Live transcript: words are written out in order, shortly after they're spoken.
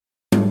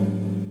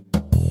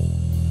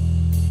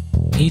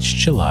Each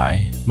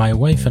July, my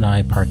wife and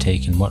I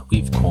partake in what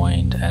we've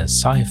coined as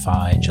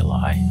Sci-Fi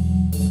July,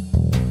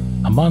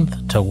 a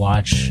month to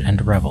watch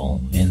and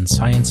revel in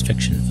science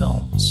fiction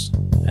films.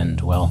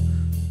 And, well,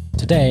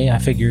 today I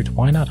figured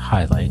why not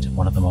highlight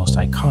one of the most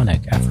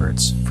iconic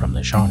efforts from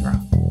the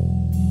genre.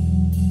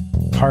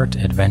 Part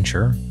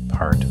adventure,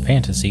 part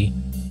fantasy,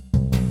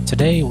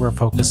 today we're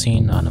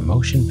focusing on a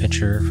motion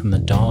picture from the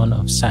dawn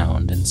of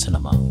sound in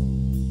cinema.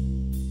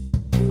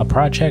 A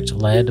project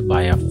led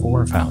by a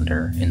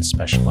founder in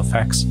special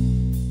effects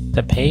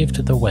that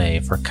paved the way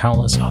for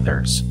countless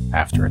others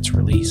after its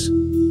release.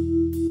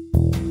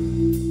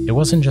 It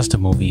wasn't just a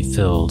movie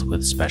filled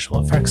with special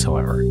effects,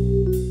 however.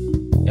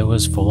 It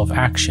was full of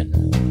action,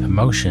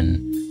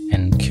 emotion,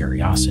 and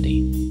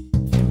curiosity.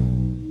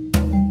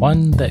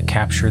 One that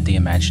captured the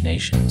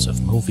imaginations of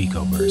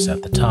moviegoers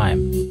at the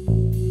time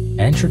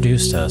and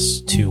introduced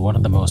us to one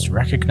of the most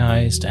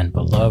recognized and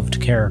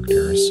beloved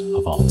characters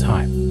of all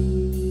time.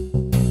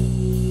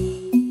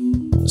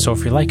 So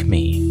if you're like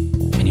me,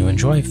 and you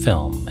enjoy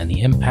film and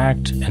the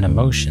impact and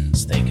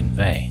emotions they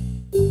convey,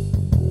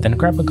 then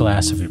grab a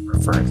glass of your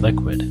preferred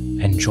liquid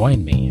and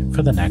join me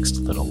for the next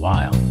little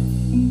while.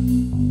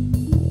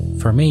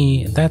 For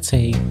me, that's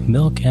a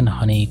milk and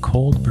honey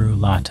cold brew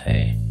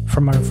latte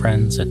from our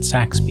friends at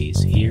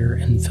Saxby's here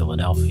in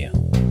Philadelphia.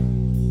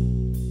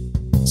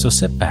 So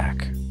sit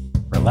back,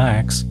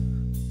 relax,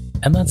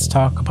 and let's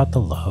talk about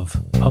the love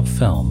of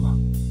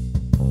film.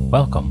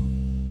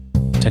 Welcome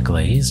to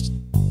Glazed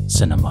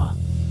Cinema.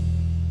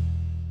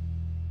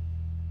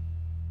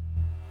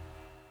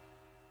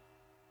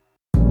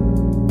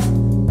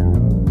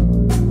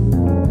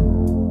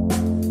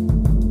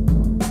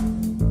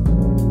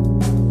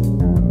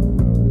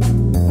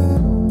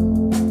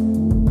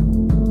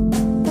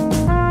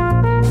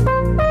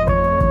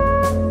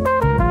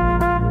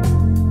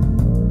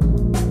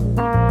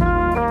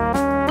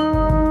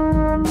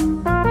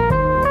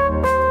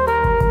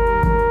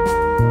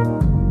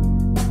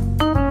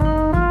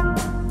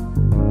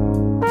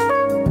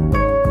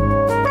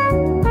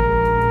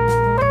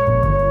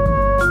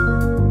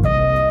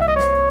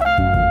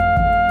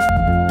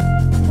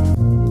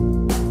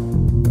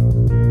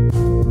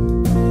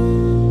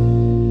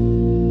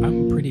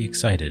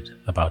 Excited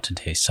about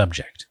today's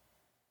subject.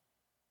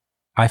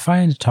 I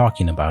find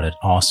talking about it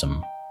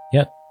awesome,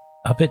 yet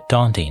a bit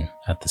daunting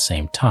at the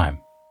same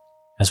time,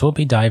 as we'll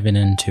be diving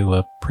into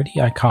a pretty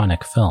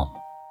iconic film.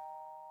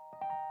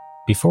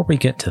 Before we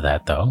get to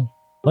that though,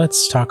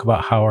 let's talk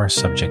about how our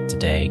subject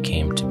today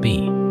came to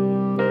be,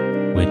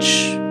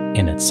 which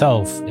in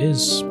itself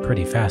is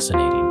pretty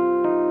fascinating.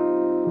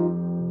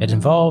 It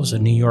involves a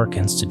New York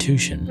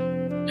institution,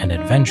 an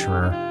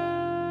adventurer,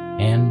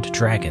 and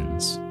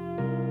dragons.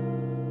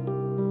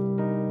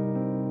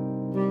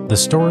 The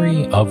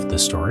story of the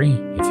story,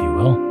 if you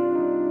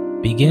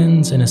will,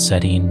 begins in a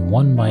setting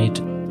one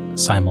might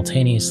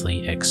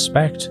simultaneously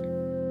expect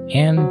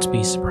and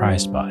be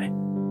surprised by.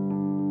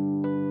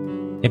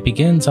 It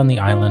begins on the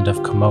island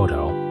of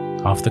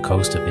Komodo, off the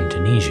coast of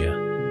Indonesia,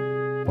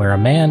 where a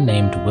man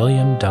named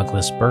William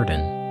Douglas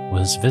Burden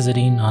was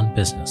visiting on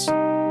business.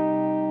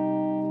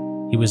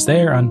 He was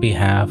there on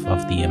behalf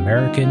of the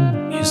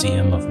American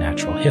Museum of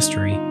Natural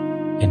History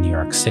in New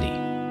York City,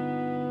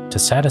 to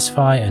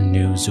satisfy a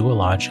new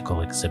zoological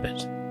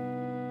exhibit.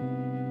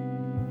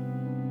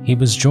 He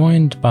was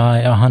joined by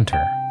a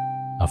hunter,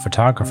 a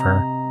photographer,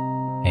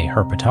 a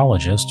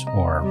herpetologist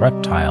or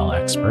reptile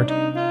expert,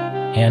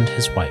 and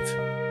his wife.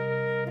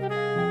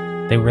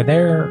 They were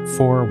there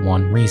for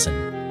one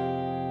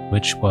reason,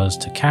 which was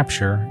to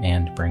capture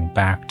and bring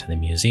back to the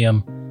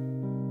museum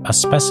a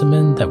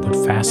specimen that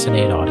would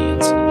fascinate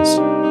audiences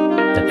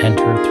that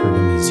enter through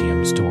the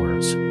museum's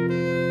doors.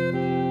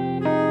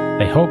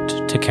 They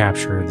hoped to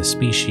capture the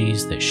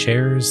species that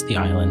shares the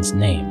island's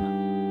name,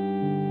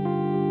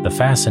 the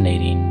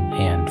fascinating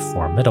and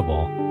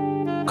formidable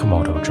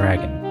Komodo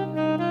dragon.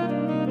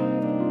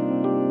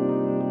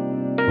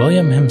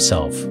 William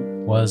himself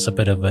was a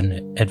bit of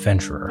an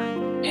adventurer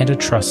and a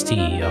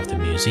trustee of the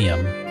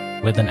museum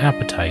with an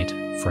appetite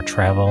for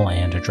travel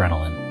and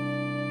adrenaline.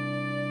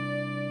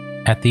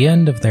 At the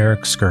end of their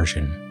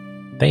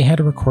excursion, they had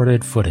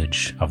recorded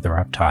footage of the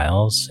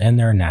reptiles and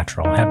their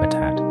natural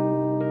habitat,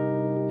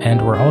 and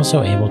were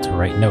also able to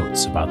write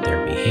notes about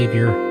their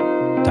behavior,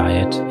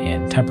 diet,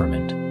 and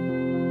temperament.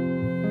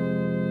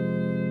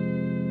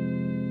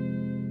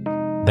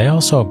 They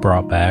also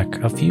brought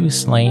back a few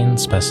slain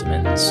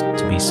specimens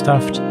to be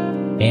stuffed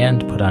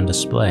and put on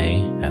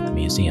display at the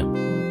museum.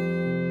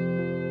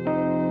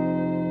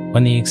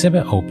 When the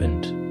exhibit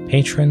opened,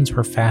 patrons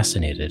were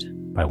fascinated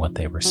by what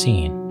they were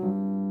seeing.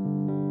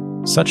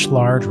 Such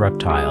large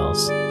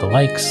reptiles, the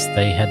likes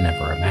they had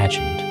never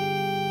imagined.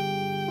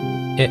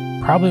 It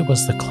probably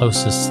was the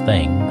closest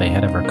thing they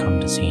had ever come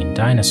to seeing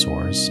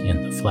dinosaurs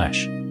in the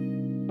flesh.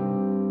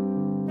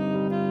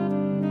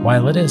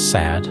 While it is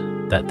sad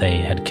that they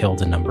had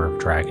killed a number of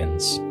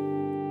dragons,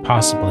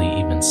 possibly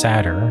even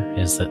sadder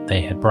is that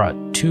they had brought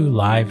 2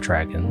 live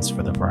dragons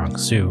for the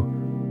Bronx Zoo,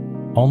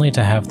 only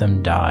to have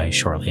them die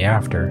shortly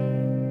after,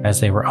 as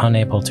they were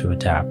unable to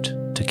adapt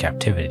to into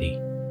captivity.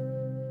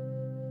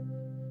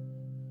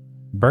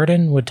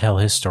 Burton would tell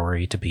his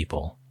story to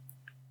people,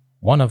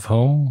 one of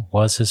whom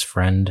was his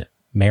friend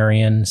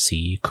Merian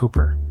C.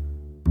 Cooper,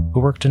 who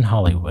worked in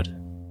Hollywood.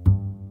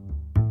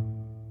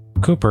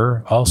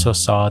 Cooper also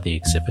saw the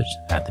exhibit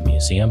at the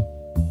museum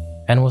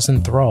and was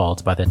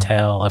enthralled by the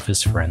tale of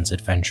his friend's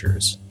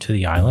adventures to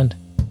the island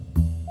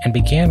and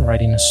began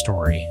writing a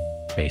story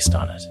based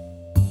on it.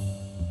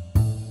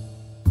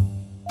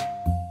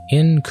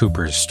 In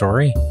Cooper's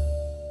story,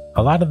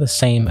 a lot of the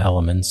same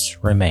elements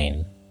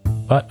remain,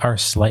 but are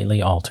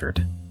slightly altered.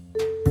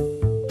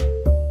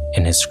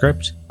 In his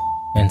script,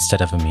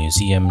 instead of a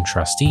museum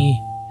trustee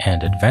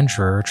and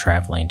adventurer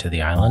traveling to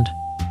the island,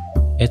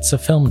 it's a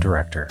film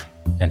director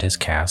and his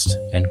cast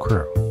and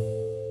crew.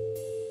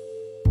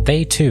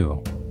 They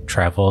too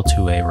travel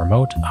to a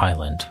remote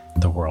island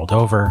the world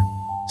over,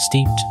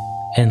 steeped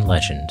in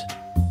legend.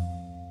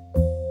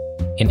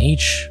 In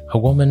each, a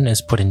woman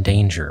is put in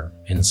danger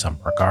in some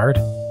regard,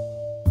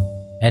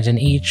 and in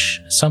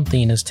each,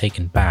 something is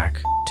taken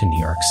back to New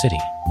York City.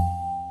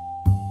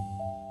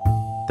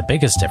 The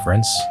biggest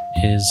difference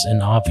is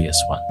an obvious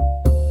one,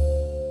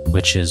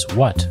 which is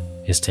what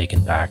is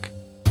taken back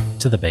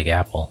to the Big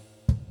Apple.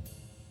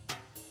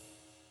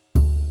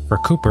 For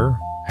Cooper,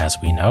 as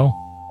we know,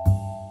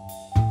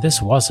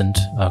 this wasn't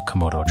a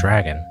Komodo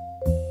dragon,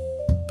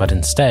 but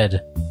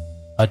instead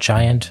a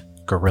giant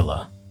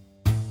gorilla.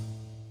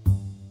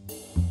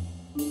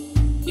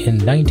 In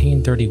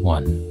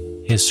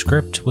 1931, his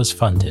script was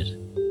funded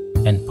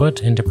and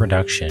put into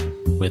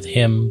production with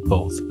him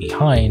both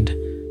behind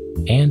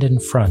and in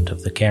front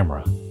of the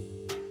camera,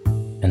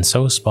 and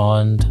so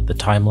spawned the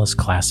timeless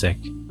classic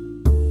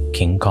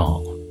King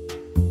Kong.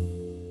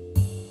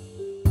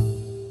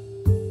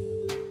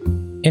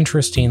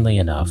 Interestingly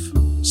enough,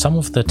 some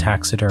of the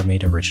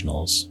taxidermied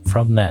originals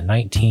from that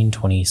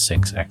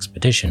 1926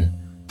 expedition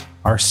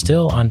are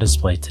still on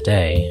display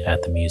today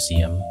at the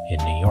museum in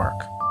New York.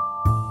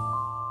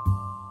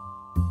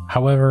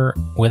 However,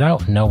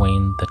 without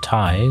knowing the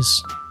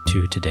ties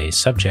to today's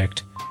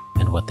subject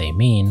and what they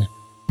mean,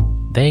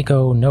 they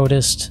go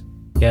noticed,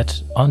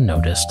 yet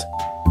unnoticed,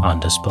 on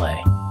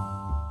display.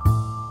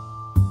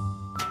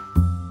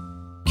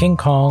 King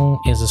Kong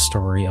is a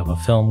story of a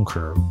film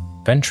crew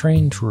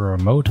venturing to a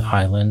remote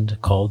island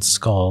called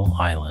Skull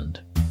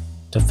Island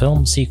to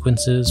film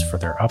sequences for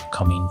their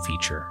upcoming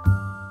feature.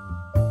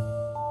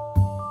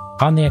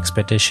 On the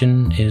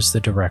expedition is the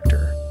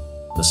director,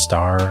 the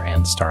star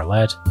and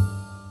starlet,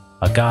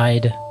 a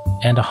guide,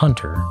 and a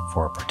hunter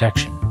for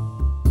protection.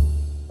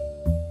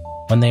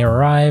 When they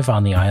arrive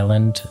on the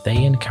island,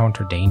 they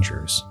encounter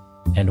dangers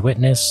and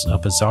witness a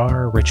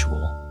bizarre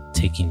ritual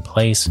taking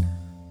place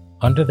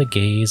under the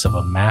gaze of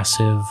a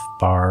massive,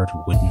 barred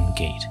wooden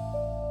gate.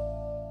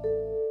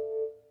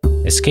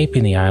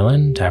 Escaping the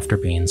island after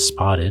being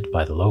spotted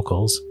by the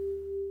locals,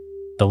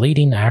 the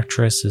leading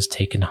actress is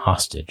taken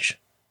hostage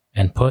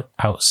and put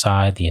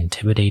outside the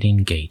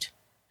intimidating gate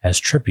as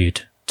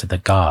tribute to the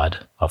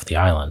god of the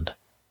island.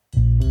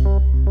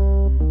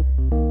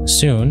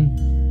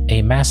 Soon,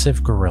 a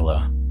massive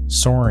gorilla,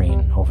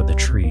 soaring over the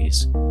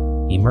trees,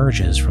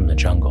 emerges from the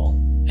jungle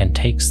and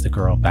takes the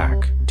girl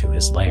back to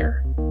his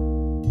lair.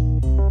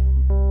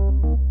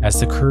 As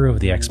the crew of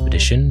the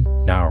expedition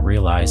now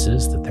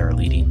realizes that their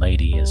leading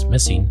lady is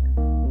missing,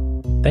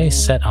 they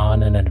set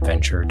on an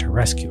adventure to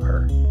rescue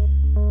her.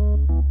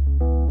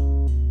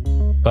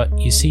 But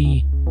you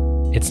see,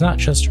 it's not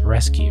just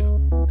rescue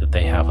that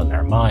they have on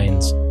their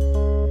minds,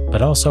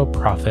 but also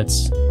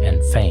profits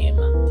and fame,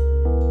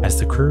 as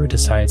the crew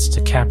decides to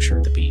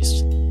capture the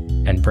beast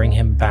and bring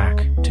him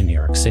back to New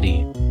York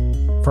City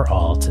for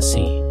all to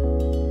see.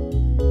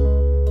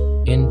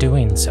 In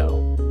doing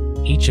so,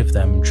 each of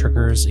them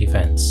triggers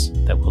events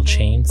that will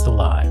change the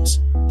lives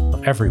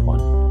of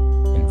everyone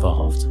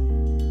involved.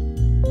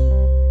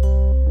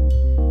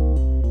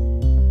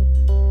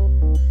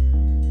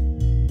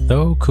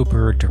 Though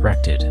Cooper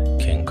directed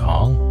King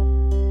Kong,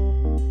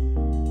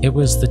 it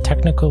was the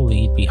technical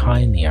lead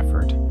behind the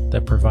effort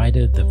that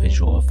provided the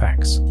visual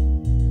effects,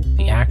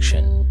 the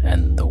action,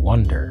 and the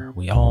wonder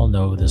we all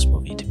know this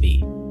movie to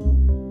be.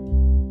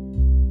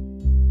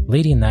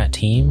 Leading that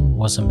team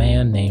was a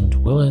man named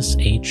Willis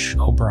H.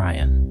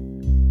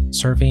 O'Brien,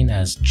 serving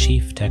as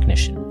chief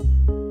technician.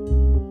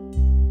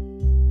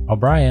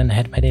 O'Brien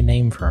had made a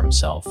name for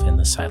himself in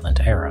the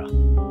silent era,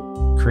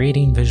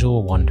 creating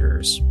visual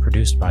wonders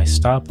produced by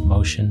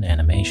stop-motion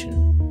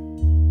animation.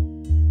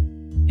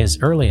 His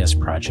earliest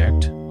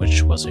project,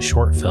 which was a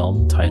short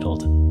film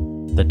titled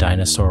The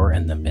Dinosaur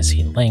and the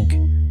Missing Link,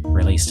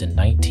 released in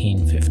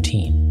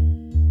 1915.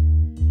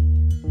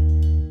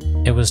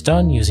 It was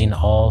done using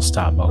all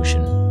stop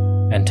motion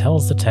and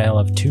tells the tale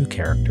of two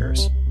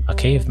characters, a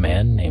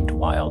caveman named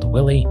Wild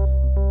Willie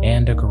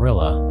and a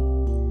gorilla,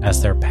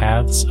 as their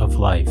paths of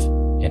life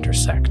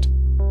intersect.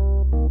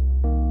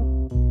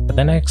 For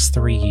the next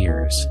 3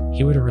 years,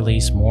 he would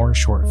release more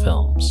short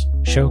films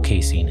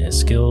showcasing his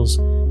skills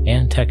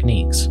and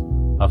techniques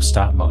of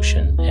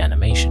stop-motion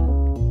animation,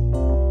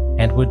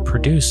 and would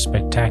produce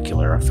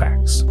spectacular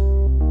effects.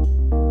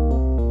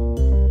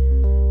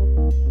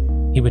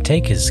 He would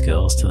take his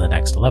skills to the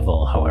next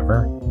level,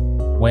 however,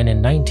 when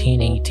in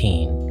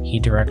 1918 he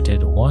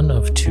directed one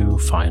of two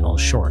final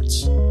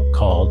shorts,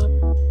 called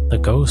The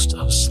Ghost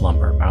of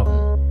Slumber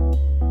Mountain.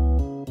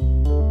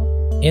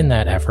 In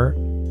that effort,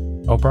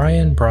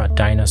 O'Brien brought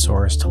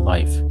dinosaurs to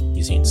life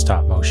using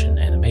stop-motion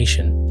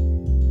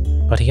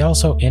animation, but he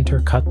also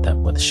intercut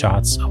them with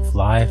shots of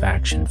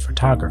live-action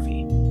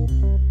photography.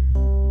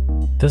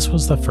 This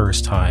was the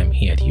first time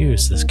he had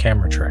used this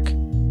camera trick,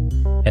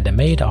 and it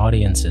made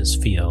audiences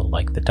feel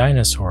like the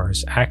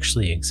dinosaurs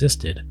actually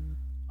existed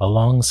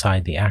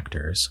alongside the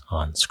actors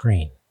on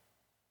screen.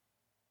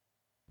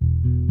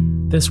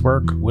 This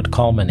work would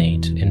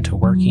culminate into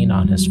working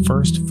on his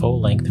first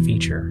full-length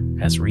feature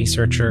as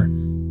researcher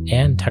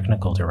and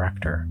technical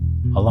director,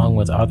 along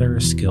with other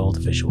skilled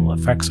visual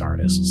effects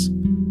artists,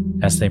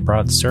 as they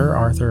brought Sir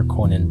Arthur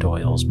Conan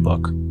Doyle's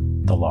book,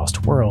 The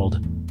Lost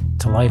World,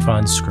 to life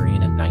on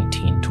screen in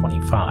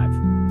 1925.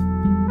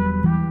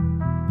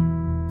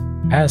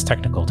 As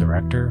technical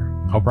director,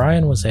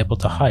 O'Brien was able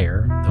to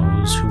hire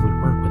those who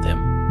would work with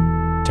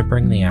him to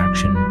bring the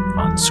action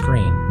on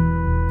screen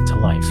to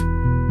life.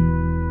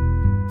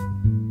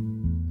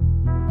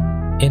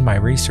 In my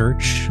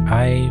research,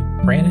 I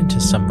ran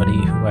into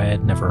somebody who I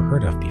had never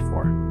heard of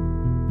before,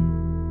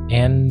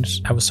 and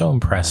I was so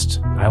impressed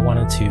I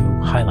wanted to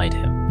highlight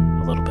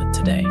him a little bit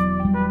today.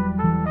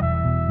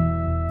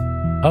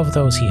 Of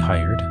those he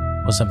hired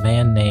was a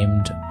man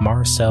named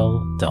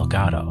Marcel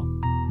Delgado.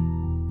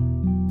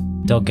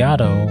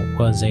 Delgado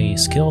was a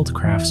skilled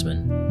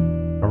craftsman,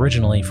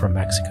 originally from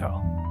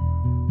Mexico,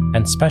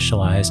 and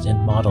specialized in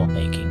model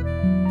making.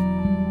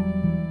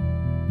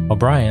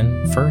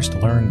 O'Brien first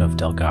learned of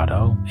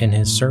Delgado in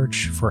his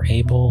search for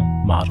able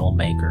model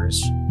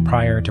makers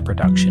prior to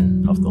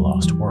production of The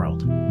Lost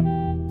World.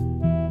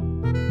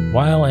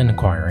 While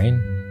inquiring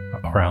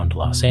around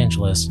Los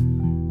Angeles,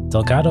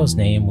 Delgado's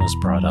name was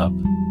brought up,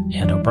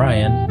 and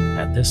O'Brien,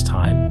 at this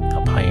time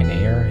a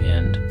pioneer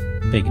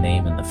and big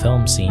name in the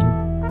film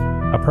scene,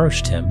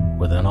 approached him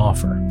with an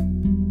offer.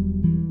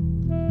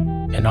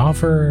 An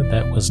offer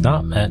that was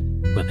not met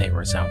with a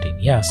resounding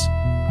yes,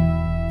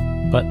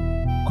 but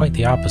quite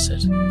the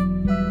opposite.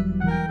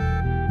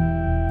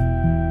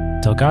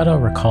 Delgado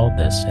recalled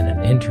this in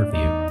an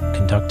interview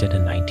conducted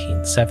in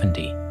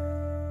 1970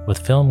 with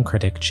film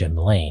critic Jim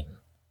Lane.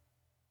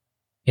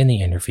 In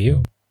the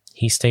interview,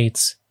 he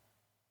states,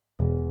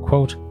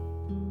 quote,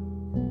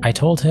 "I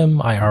told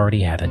him I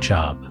already had a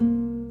job.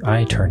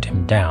 I turned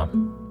him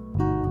down.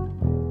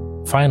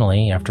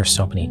 Finally, after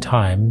so many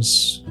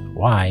times,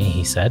 why,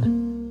 he said,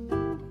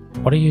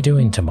 what are you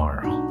doing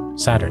tomorrow,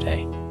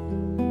 Saturday?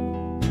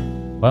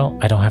 Well,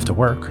 I don't have to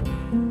work.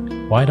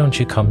 Why don't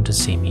you come to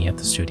see me at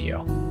the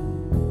studio?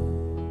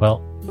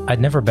 Well,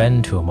 I'd never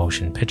been to a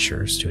motion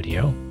picture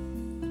studio.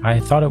 I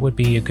thought it would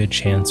be a good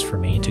chance for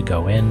me to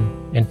go in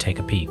and take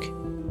a peek.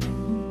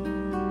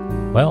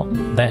 Well,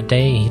 that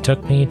day he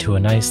took me to a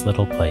nice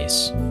little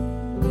place.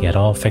 He had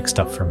all fixed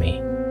up for me,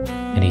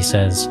 and he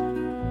says,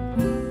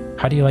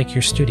 'How do you like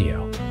your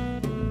studio?'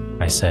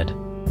 I said,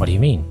 'What do you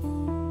mean?'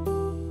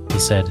 He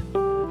said,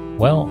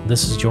 'Well,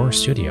 this is your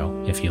studio.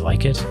 If you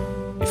like it,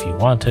 if you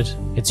want it,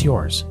 it's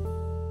yours.'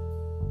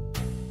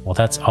 Well,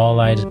 that's all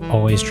I'd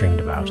always dreamed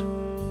about.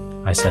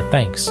 I said,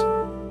 'Thanks.'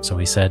 So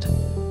he said,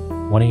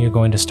 'When are you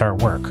going to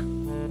start work?'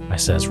 I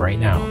says, 'Right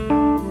now.'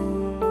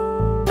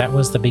 That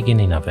was the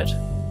beginning of it.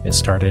 It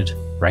started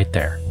right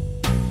there."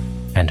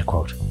 End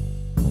quote.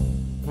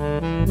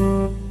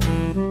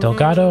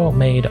 Delgado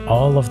made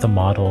all of the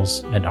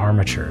models and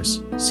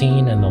armatures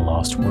seen in The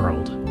Lost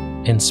World,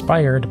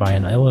 inspired by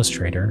an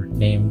illustrator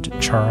named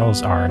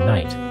Charles R.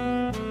 Knight.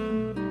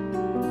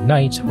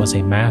 Knight was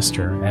a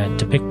master at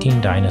depicting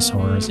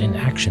dinosaurs in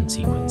action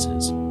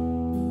sequences,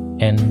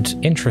 and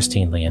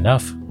interestingly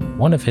enough,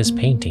 one of his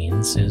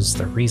paintings is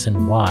the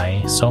reason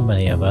why so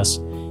many of us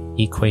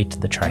equate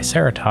the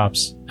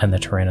Triceratops and the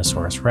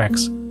Tyrannosaurus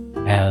Rex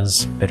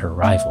as bitter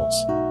rivals,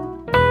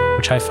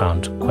 which I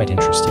found quite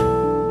interesting.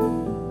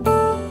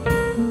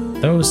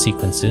 Those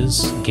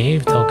sequences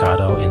gave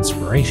Delgado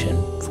inspiration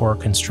for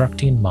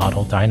constructing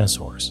model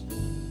dinosaurs,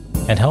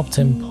 and helped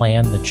him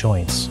plan the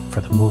joints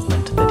for the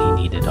movement that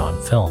he needed on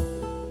film.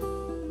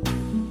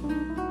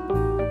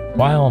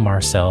 While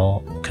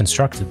Marcel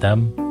constructed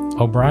them,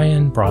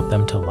 O'Brien brought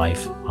them to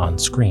life on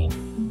screen.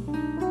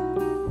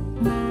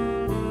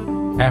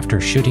 After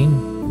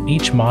shooting,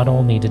 each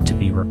model needed to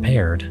be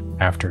repaired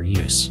after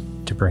use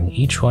to bring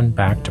each one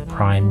back to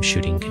prime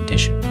shooting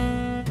condition.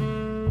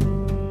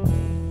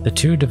 The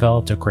two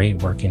developed a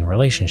great working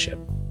relationship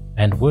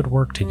and would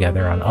work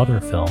together on other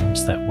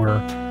films that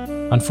were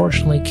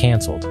unfortunately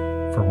canceled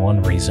for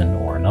one reason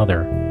or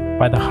another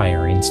by the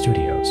hiring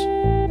studios.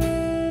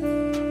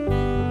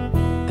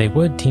 They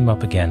would team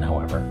up again,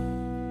 however,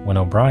 when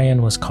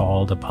O'Brien was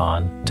called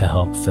upon to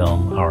help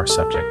film our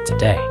subject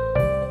today.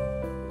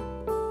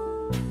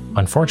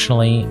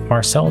 Unfortunately,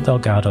 Marcel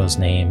Delgado's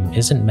name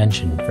isn't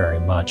mentioned very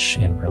much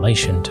in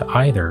relation to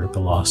either The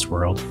Lost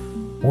World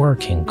or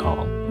King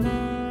Kong.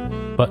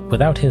 But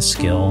without his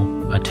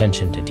skill,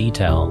 attention to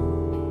detail,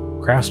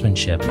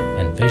 craftsmanship,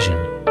 and vision,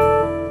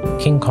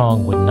 King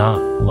Kong would not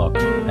look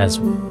as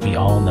we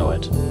all know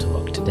it to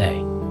look today.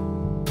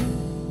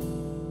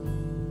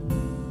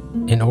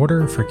 In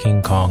order for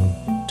King Kong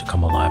to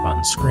come alive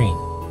on screen,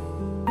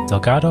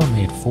 Delgado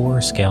made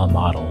 4 scale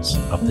models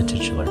of the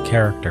titular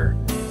character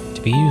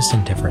to be used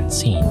in different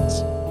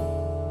scenes.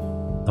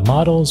 The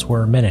models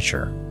were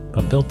miniature,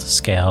 but built to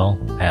scale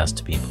as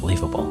to be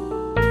believable,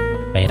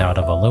 made out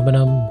of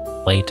aluminum,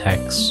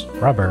 latex,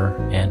 rubber,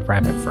 and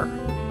rabbit fur.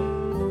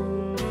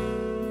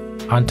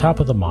 On top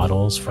of the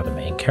models for the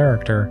main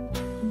character,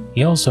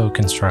 he also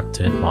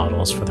constructed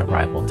models for the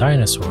rival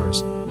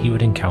dinosaurs he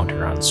would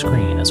encounter on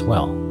screen as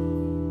well.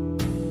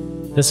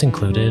 This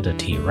included a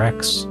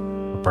T-Rex,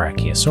 a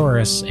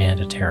Brachiosaurus, and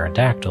a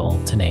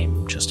pterodactyl, to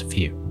name just a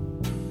few.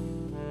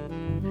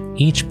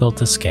 Each built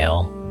to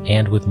scale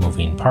and with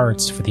moving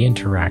parts for the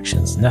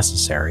interactions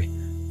necessary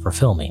for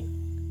filming.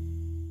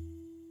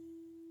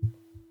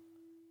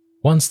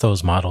 Once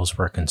those models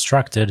were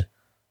constructed,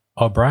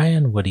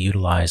 O'Brien would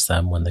utilize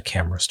them when the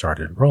camera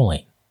started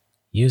rolling,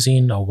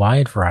 using a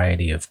wide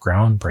variety of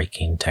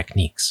groundbreaking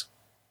techniques.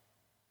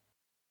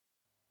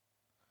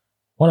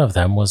 One of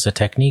them was a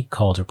technique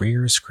called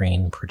rear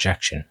screen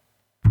projection,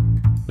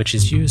 which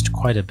is used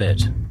quite a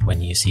bit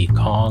when you see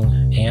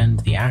Kong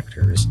and the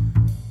actors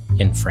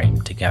in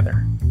frame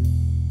together.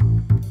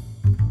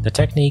 The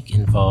technique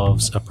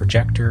involves a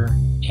projector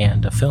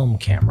and a film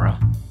camera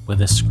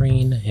with a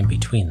screen in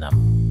between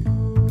them.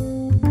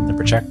 The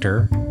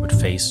projector would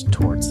face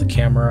towards the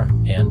camera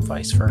and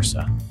vice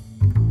versa.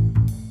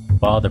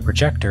 While the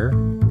projector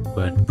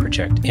would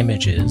project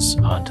images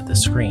onto the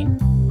screen,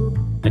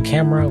 the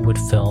camera would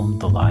film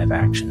the live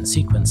action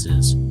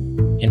sequences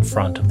in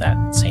front of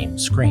that same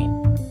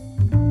screen,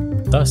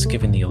 thus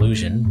giving the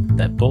illusion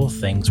that both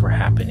things were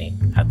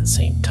happening at the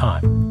same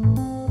time.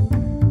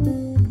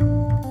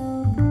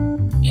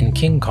 In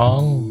King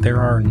Kong, there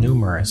are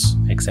numerous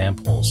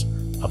examples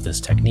of this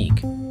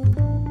technique.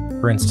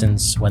 For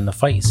instance, when the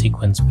fight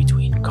sequence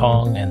between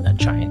Kong and the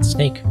giant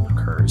snake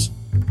occurs,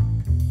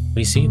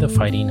 we see the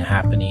fighting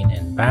happening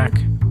in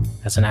back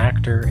as an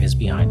actor is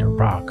behind a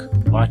rock,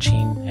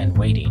 watching and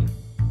waiting.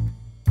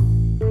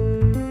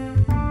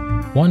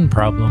 One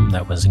problem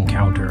that was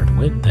encountered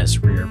with this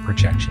rear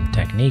projection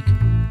technique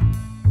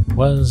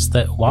was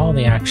that while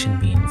the action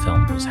being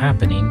filmed was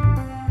happening,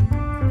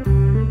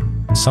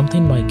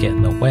 something might get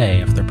in the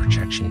way of the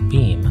projection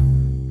beam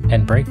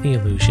and break the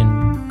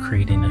illusion,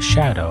 creating a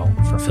shadow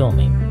for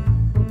filming.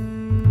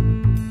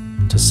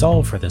 To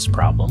solve for this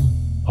problem,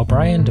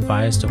 O'Brien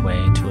devised a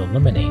way to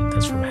eliminate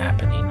this from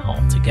happening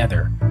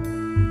altogether,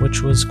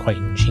 which was quite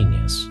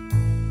ingenious.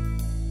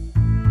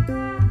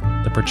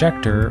 The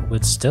projector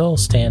would still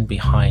stand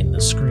behind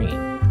the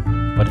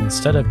screen, but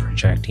instead of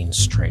projecting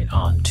straight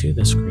onto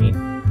the screen,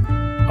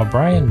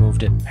 O'Brien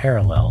moved it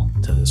parallel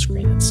to the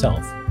screen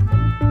itself,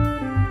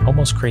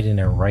 almost creating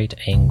a right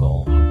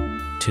angle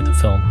to the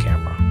film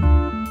camera.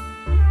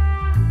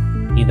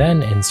 He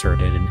then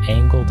inserted an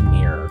angled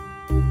mirror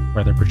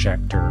where the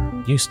projector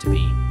used to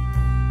be,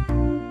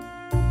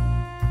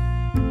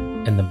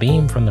 and the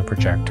beam from the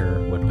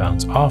projector would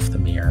bounce off the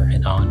mirror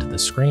and onto the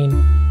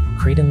screen,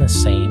 creating the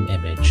same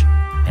image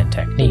and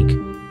technique,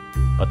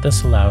 but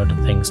this allowed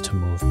things to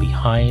move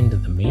behind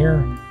the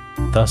mirror,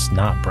 thus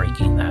not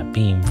breaking that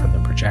beam from the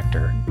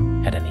projector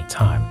at any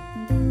time.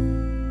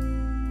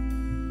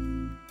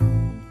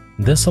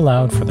 This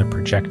allowed for the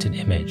projected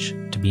image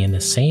to be in the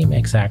same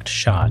exact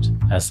shot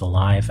as the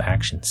live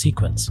action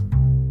sequence,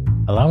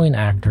 allowing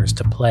actors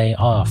to play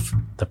off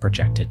the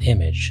projected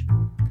image.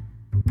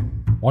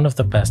 One of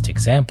the best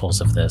examples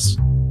of this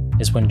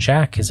is when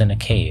Jack is in a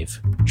cave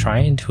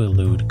trying to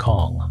elude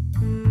Kong.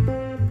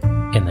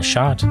 In the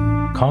shot,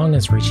 Kong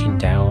is reaching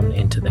down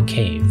into the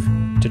cave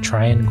to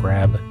try and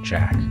grab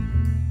Jack,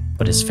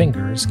 but his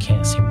fingers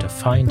can't seem to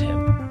find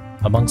him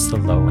amongst the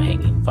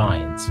low-hanging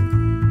vines.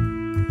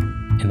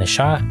 In the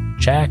shot,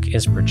 Jack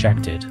is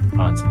projected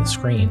onto the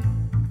screen,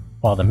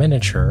 while the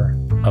miniature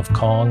of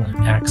Kong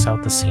acts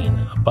out the scene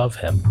above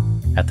him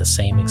at the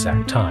same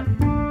exact time.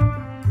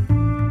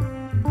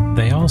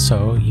 They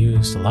also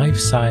used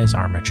life-size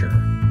armature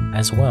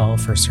as well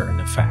for certain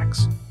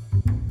effects,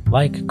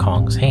 like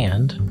Kong's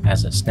hand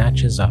as it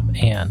snatches up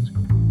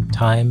Anne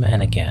time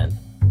and again,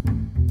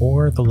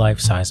 or the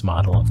life-size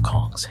model of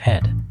Kong's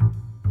head.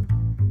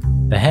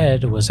 The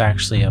head was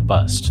actually a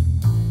bust,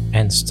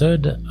 and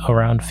stood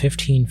around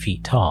 15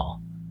 feet tall,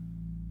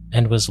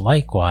 and was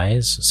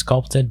likewise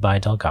sculpted by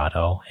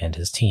Delgado and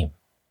his team.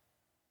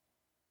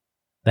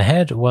 The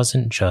head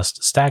wasn't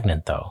just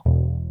stagnant though,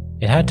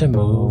 it had to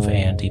move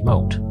and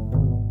emote,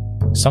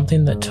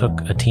 something that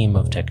took a team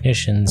of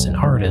technicians and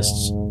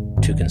artists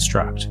to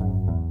construct,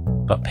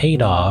 but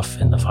paid off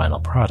in the final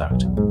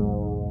product.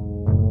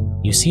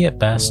 You see it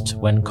best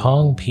when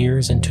Kong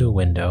peers into a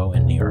window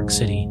in New York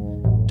City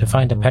to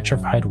find a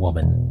petrified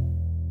woman,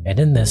 and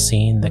in this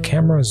scene the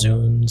camera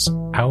zooms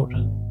out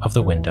of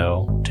the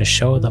window to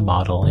show the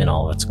model in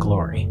all its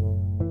glory.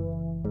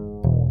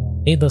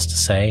 Needless to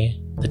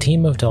say, the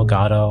team of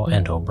Delgado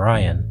and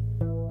O'Brien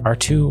are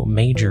two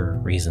major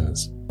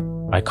reasons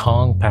why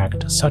Kong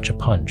packed such a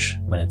punch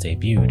when it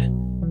debuted,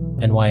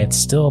 and why it's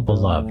still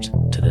beloved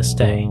to this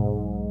day.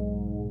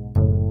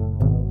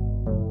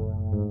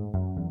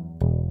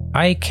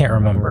 I can't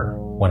remember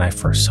when I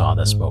first saw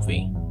this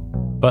movie,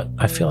 but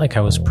I feel like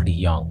I was pretty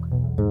young.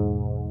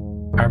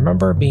 I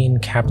remember being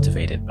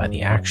captivated by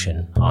the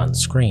action on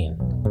screen,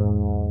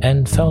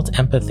 and felt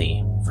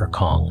empathy for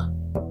Kong.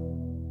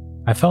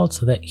 I felt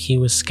that he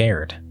was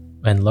scared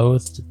and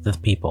loathed the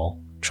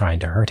people trying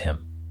to hurt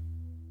him.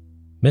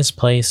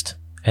 Misplaced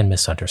and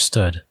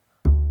misunderstood,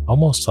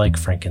 almost like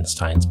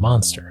Frankenstein's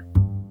monster.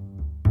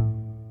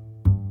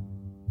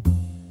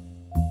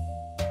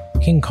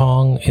 King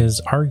Kong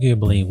is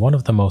arguably one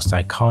of the most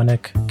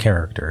iconic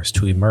characters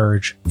to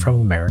emerge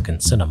from American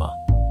cinema.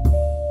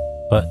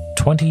 But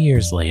 20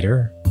 years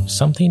later,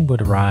 something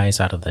would rise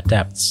out of the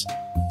depths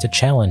to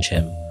challenge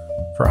him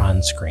for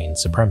on-screen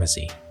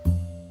supremacy.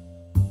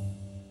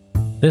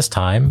 This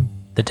time,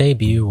 the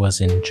debut was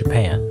in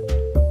Japan,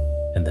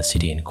 and the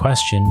city in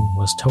question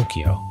was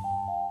Tokyo,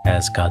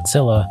 as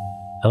Godzilla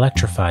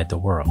electrified the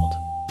world.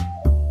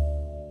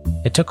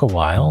 It took a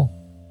while,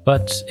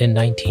 but in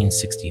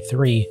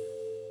 1963,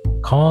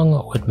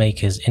 Kong would make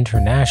his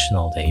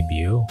international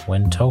debut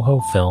when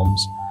Toho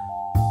Films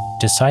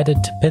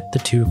decided to pit the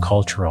two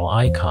cultural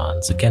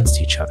icons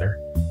against each other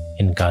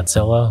in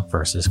Godzilla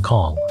vs.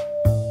 Kong.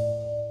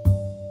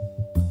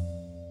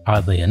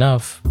 Oddly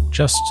enough,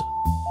 just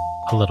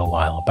a little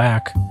while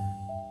back,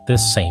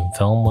 this same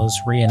film was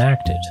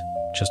reenacted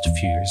just a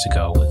few years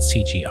ago with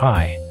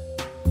CGI,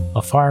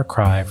 a far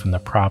cry from the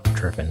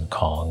prop-driven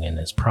Kong in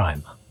his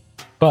prime,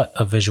 but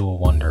a visual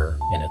wonder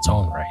in its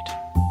own right.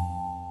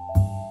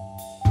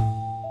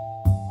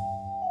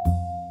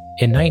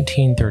 In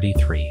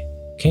 1933,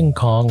 King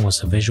Kong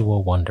was a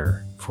visual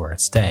wonder for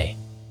its day,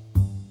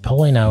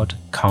 pulling out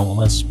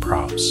countless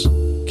props,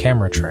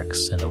 camera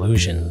tricks, and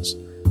illusions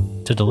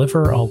to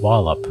deliver a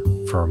wallop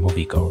for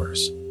moviegoers.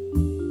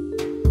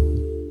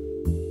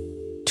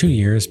 2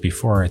 years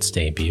before its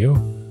debut,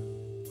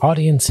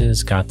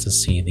 audiences got to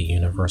see the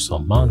Universal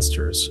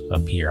monsters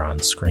appear on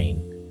screen,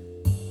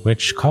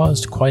 which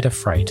caused quite a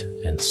fright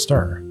and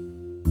stir.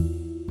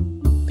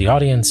 The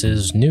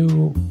audiences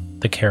knew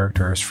the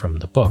characters from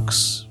the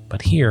books,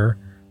 but here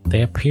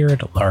they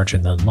appeared larger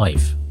than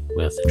life,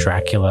 with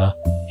Dracula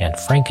and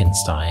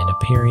Frankenstein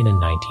appearing in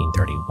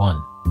 1931.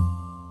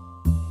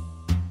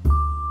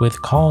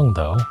 With Kong,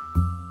 though,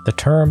 the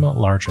term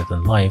larger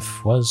than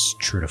life was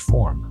true to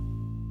form.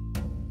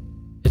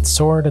 It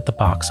soared at the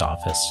box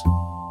office,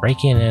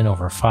 raking in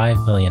over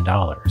 $5 million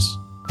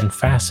and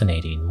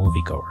fascinating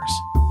moviegoers.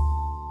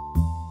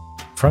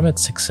 From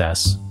its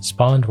success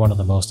spawned one of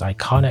the most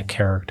iconic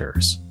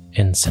characters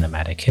in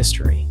cinematic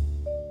history,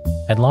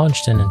 and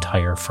launched an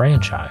entire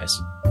franchise,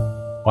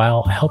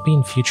 while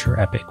helping future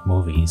epic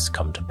movies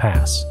come to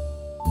pass.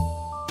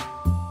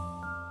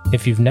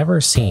 If you've never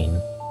seen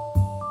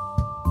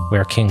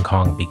Where King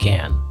Kong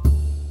Began,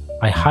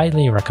 I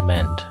highly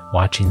recommend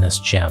watching this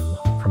gem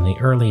from the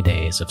early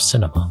days of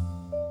cinema.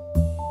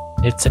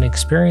 It's an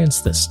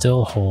experience that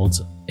still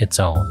holds its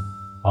own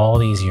all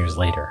these years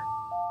later,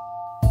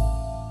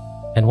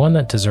 and one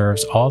that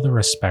deserves all the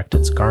respect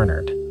it's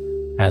garnered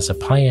as a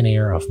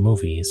pioneer of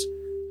movies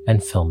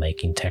and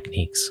filmmaking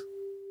techniques.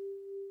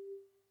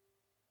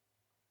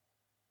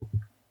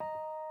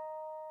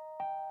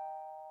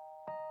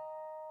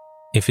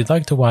 If you'd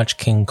like to watch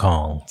King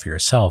Kong for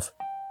yourself,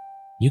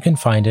 you can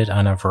find it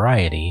on a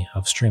variety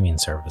of streaming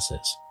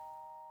services.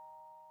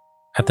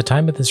 At the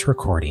time of this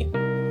recording,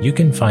 you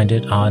can find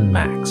it on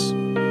Max.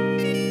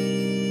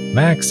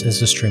 Max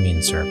is a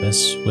streaming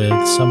service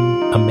with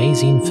some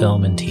amazing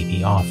film and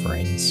TV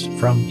offerings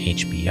from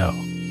HBO.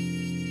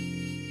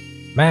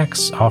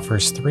 Max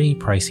offers 3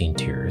 pricing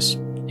tiers,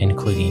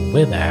 including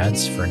with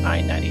ads for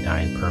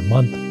 $9.99 per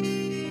month,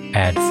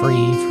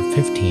 ad-free for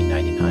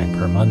 $15.99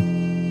 per month,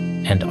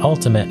 and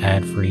ultimate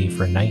ad-free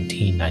for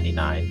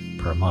 $19.99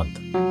 per month.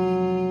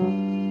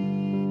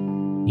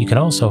 You can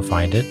also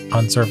find it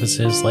on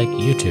services like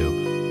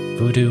YouTube,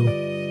 Vudu,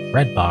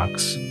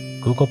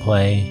 Redbox, Google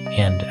Play,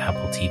 and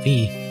Apple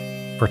TV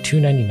for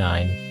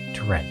 $2.99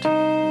 to rent.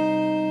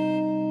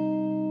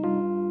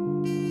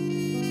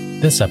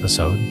 This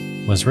episode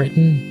was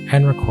written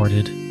and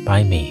recorded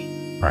by me,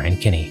 Brian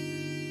Kinney,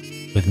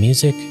 with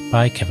music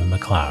by Kevin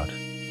MacLeod.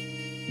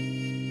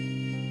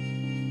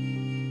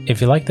 If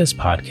you like this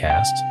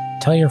podcast,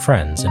 tell your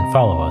friends and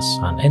follow us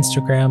on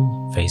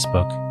Instagram,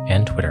 Facebook,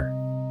 and Twitter.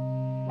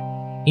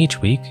 Each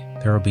week,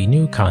 there will be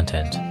new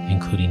content,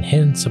 including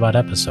hints about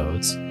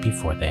episodes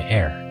before they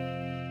air.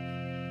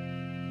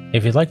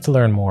 If you'd like to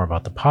learn more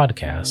about the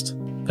podcast,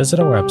 visit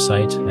our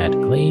website at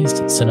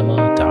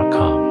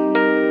glazedcinema.com.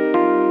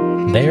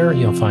 There,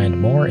 you'll find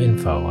more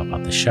info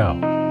about the show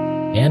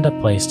and a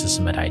place to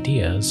submit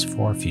ideas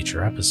for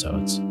future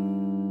episodes.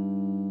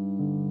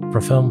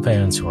 For film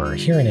fans who are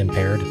hearing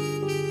impaired,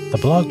 the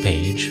blog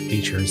page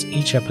features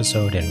each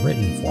episode in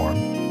written form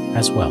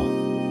as well.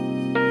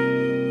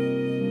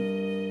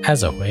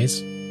 As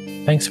always,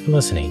 thanks for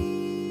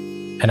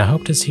listening, and I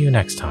hope to see you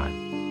next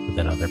time with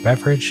another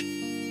beverage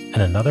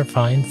and another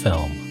fine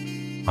film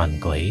on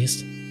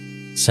Glazed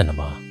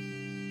Cinema.